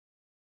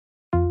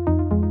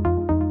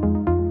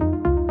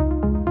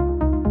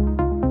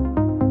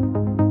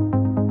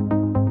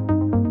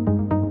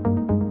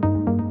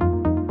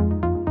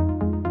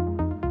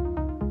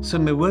So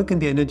my work in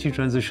the energy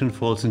transition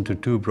falls into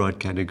two broad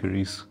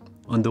categories.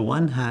 On the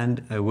one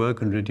hand, I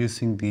work on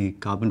reducing the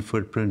carbon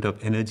footprint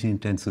of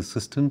energy-intensive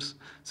systems,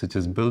 such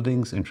as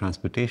buildings and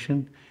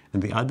transportation.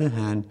 On the other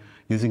hand,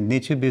 using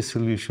nature-based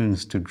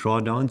solutions to draw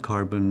down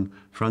carbon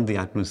from the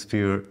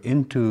atmosphere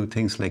into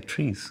things like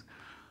trees.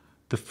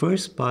 The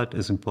first part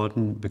is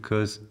important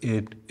because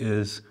it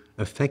is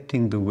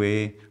affecting the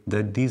way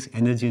that these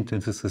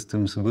energy-intensive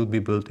systems will be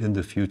built in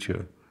the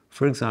future.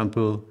 For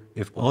example,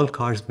 if all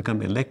cars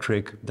become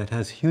electric, that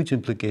has huge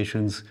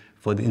implications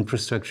for the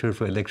infrastructure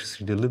for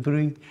electricity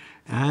delivery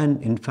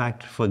and, in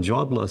fact, for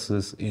job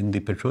losses in the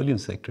petroleum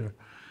sector.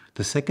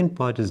 The second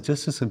part is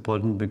just as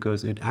important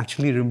because it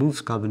actually removes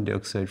carbon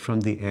dioxide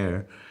from the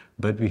air,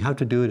 but we have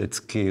to do it at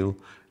scale,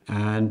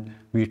 and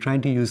we're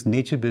trying to use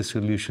nature-based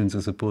solutions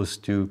as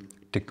opposed to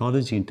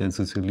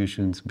technology-intensive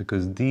solutions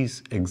because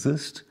these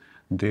exist.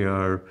 They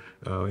are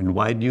in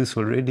wide use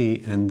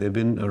already, and they've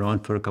been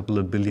around for a couple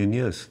of billion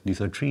years. These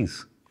are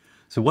trees.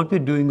 So what we're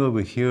doing over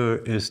here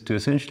is to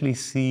essentially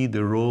see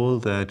the role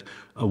that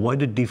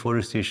avoided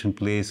deforestation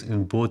plays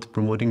in both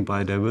promoting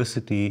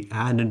biodiversity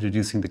and in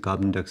reducing the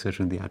carbon dioxide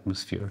in the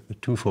atmosphere, a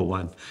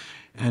 2-for-1.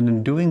 And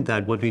in doing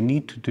that, what we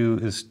need to do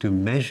is to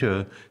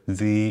measure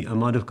the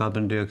amount of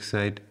carbon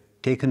dioxide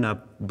taken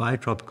up by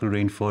tropical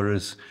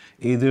rainforests,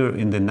 either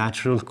in the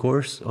natural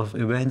course of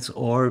events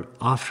or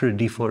after a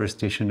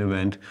deforestation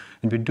event.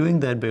 And we're doing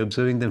that by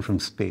observing them from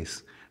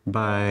space,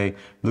 by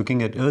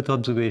looking at Earth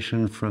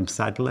observation from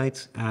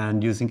satellites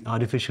and using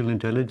artificial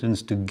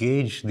intelligence to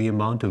gauge the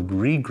amount of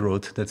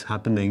regrowth that's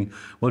happening.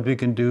 What we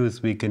can do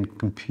is we can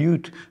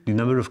compute the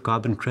number of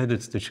carbon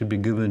credits that should be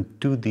given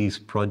to these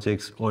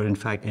projects or, in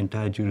fact,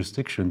 entire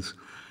jurisdictions.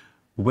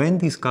 When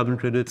these carbon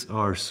credits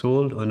are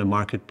sold on a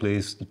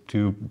marketplace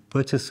to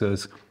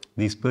purchasers,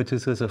 these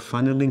purchasers are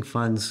funneling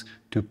funds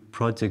to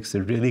projects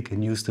that really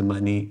can use the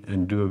money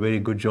and do a very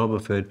good job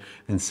of it,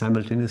 and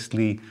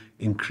simultaneously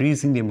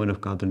increasing the amount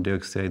of carbon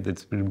dioxide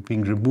that's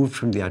being removed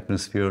from the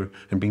atmosphere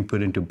and being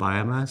put into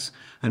biomass,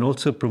 and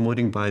also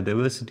promoting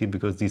biodiversity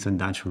because these are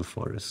natural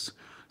forests.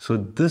 So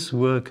this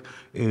work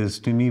is,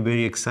 to me,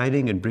 very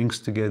exciting. It brings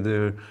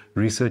together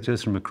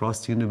researchers from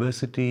across the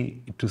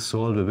university to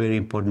solve a very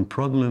important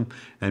problem,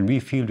 and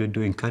we feel we're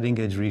doing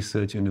cutting-edge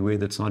research in a way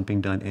that's not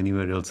being done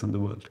anywhere else in the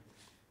world.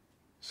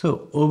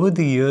 So over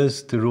the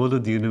years, the role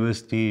of the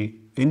university,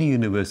 any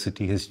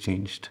university, has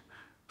changed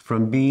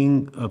from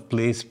being a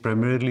place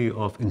primarily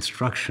of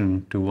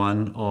instruction to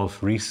one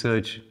of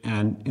research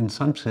and, in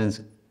some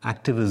sense,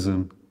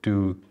 activism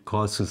to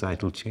cause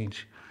societal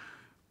change.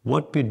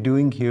 What we're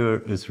doing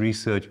here is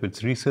research, but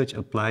it's research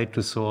applied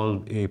to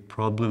solve a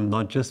problem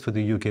not just for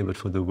the UK, but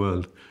for the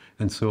world.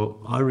 And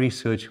so our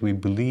research, we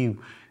believe,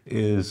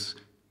 is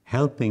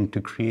helping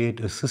to create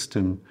a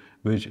system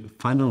which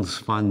funnels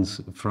funds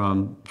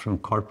from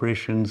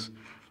corporations,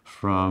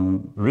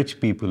 from rich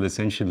people,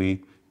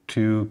 essentially,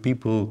 to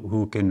people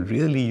who can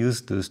really use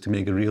this to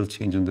make a real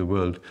change in the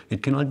world.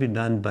 It cannot be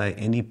done by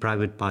any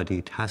private party.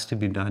 It has to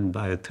be done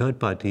by a third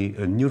party,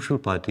 a neutral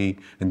party,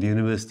 and the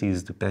university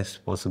is the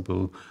best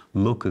possible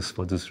locus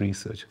for this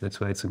research.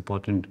 That's why it's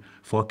important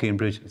for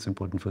Cambridge, it's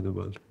important for the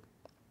world.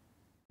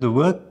 The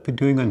work we're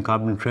doing on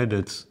carbon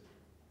credits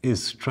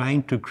is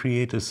trying to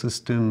create a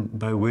system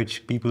by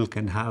which people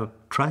can have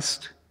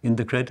trust in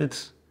the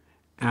credits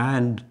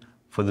and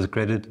for the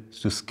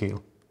credits to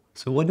scale.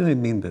 So what do we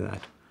mean by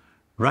that?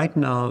 Right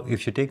now,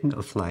 if you're taking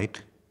a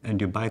flight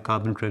and you buy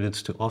carbon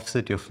credits to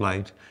offset your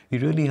flight, you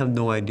really have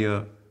no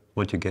idea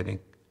what you're getting.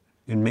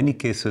 In many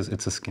cases,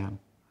 it's a scam.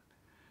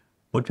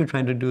 What we're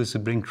trying to do is to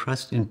bring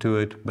trust into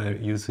it by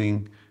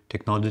using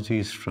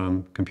technologies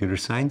from computer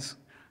science,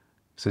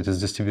 such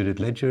as distributed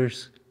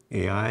ledgers,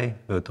 AI,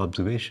 Earth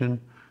observation,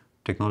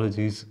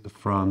 technologies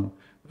from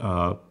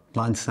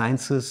plant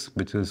sciences,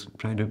 which is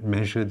trying to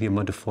measure the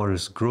amount of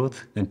forest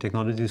growth, and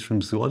technologies from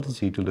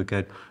zoology to look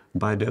at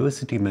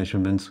biodiversity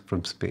measurements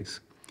from space.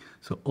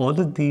 So all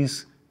of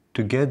these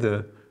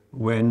together,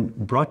 when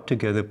brought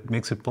together,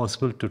 makes it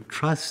possible to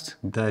trust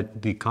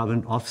that the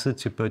carbon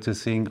offsets you're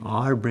purchasing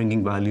are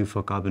bringing value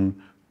for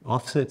carbon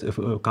offsets,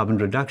 carbon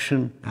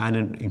reduction, and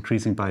an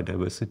increasing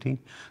biodiversity.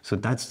 So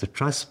that's the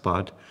trust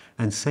part.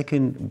 And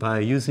second, by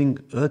using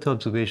Earth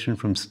observation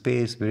from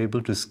space, we're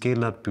able to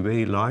scale up to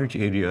very large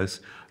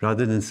areas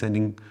rather than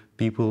sending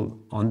people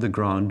on the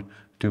ground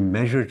to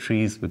measure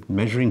trees with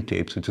measuring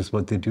tapes, which is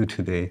what they do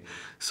today.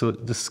 So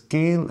the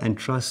scale and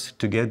trust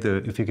together,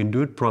 if we can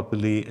do it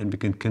properly and we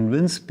can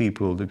convince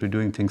people that we're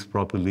doing things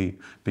properly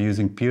by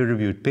using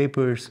peer-reviewed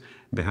papers,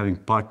 by having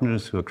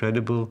partners who are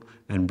credible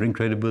and bring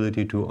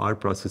credibility to our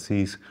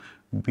processes,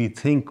 we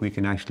think we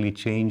can actually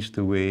change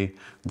the way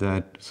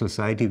that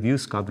society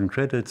views carbon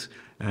credits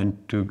and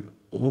to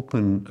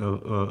open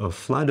a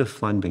flood of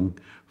funding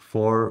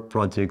for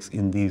projects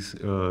in these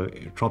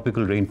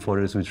tropical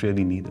rainforests which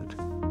really need it.